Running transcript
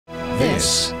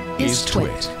This is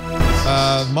TWiT.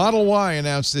 Model Y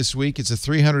announced this week it's a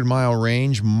 300-mile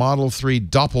range Model 3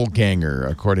 doppelganger,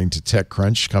 according to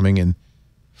TechCrunch, coming in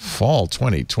fall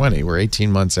 2020. We're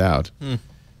 18 months out.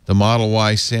 The Model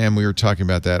Y, Sam, we were talking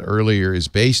about that earlier, is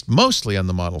based mostly on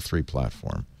the Model 3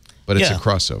 platform, but it's a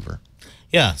crossover.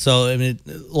 Yeah, so I mean,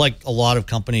 like a lot of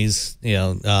companies,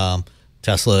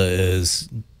 Tesla is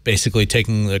basically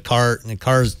taking the car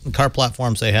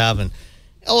platforms they have and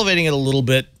elevating it a little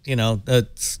bit,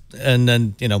 and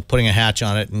then putting a hatch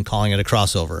on it and calling it a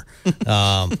crossover.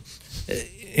 I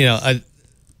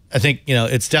think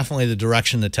it's definitely the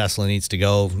direction that Tesla needs to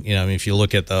go. I mean, if you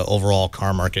look at the overall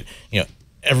car market,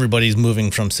 everybody's moving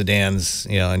from sedans,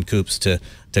 and coupes to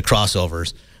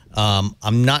crossovers.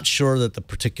 I'm not sure that the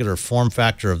particular form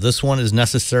factor of this one is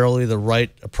necessarily the right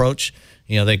approach.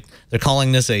 They're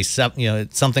calling this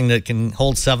something that can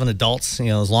hold 7 adults.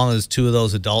 As long as 2 of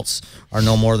those adults are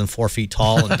no more than 4 feet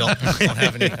tall and don't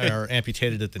have any, are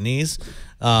amputated at the knees.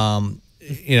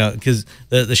 Because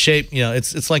the shape,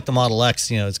 it's like the Model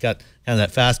X. It's got kind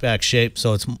of that fastback shape,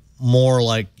 so it's more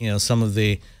like some of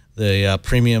the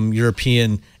premium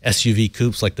European SUV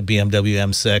coupes like the BMW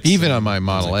M6. Even on my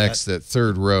Model X, that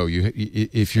third row,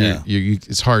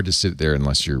 it's hard to sit there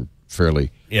unless you're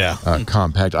fairly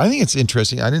compact. I think it's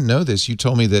interesting. I didn't know this. You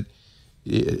told me that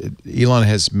Elon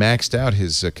has maxed out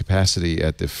his capacity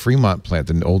at the Fremont plant,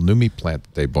 the old NUMMI plant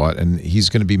that they bought, and he's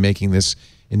going to be making this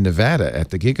in Nevada at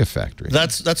the Gigafactory.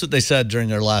 That's what they said during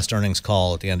their last earnings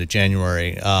call at the end of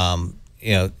January. That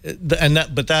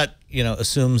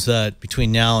assumes that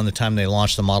between now and the time they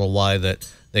launch the Model Y,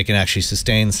 that they can actually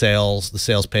sustain the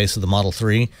sales pace of the Model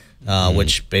 3,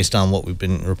 which, based on what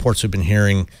reports we've been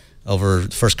hearing over the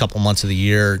first couple months of the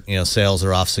year, sales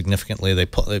are off significantly.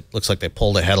 It looks like they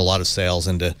pulled ahead a lot of sales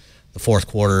into the fourth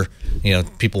quarter.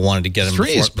 People wanted to get them. 3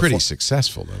 is pretty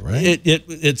successful, though, right?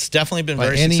 It's definitely been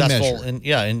very successful in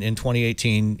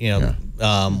 2018.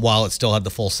 While it still had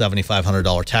the full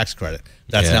 $7,500 tax credit.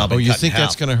 That's now been cut in half. You think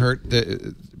that's going to hurt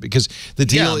because the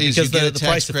deal is because the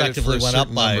price effectively went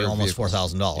up by almost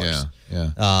 $4,000.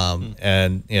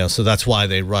 And so that's why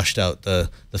they rushed out the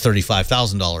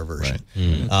 $35,000 version.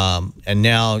 Right. And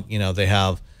now they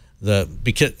have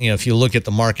because if you look at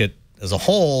the market as a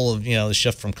whole, the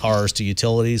shift from cars to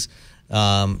utilities,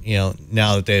 now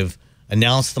that they've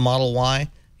announced the Model Y,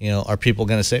 are people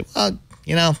going to say, well,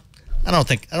 I'm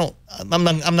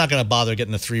not going to bother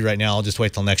getting the 3 right now. I'll just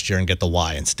wait till next year and get the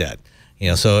Y instead.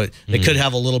 So they could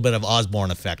have a little bit of Osborne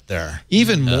effect there.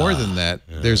 Even more than that,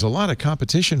 there's a lot of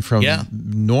competition from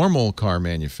normal car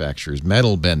manufacturers,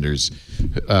 metal benders,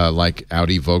 like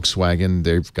Audi, Volkswagen.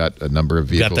 They've got a number of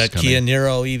vehicles coming. Got that Kia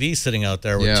Niro EV sitting out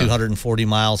there with 240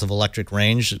 miles of electric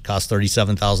range. It costs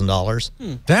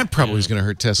 $37,000. That probably is going to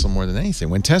hurt Tesla more than anything.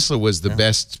 When Tesla was the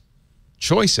best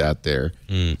choice out there,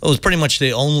 it was pretty much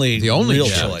the only real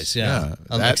choice.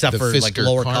 Except for like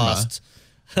lower costs.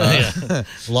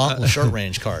 Short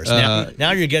range cars.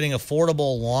 Now you're getting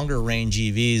affordable, longer range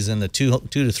EVs in the 200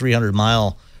 to 300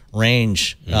 mile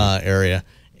range area,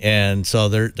 and so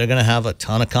they're going to have a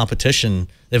ton of competition.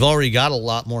 They've already got a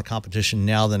lot more competition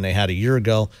now than they had a year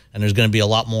ago, and there's going to be a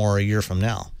lot more a year from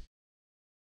now.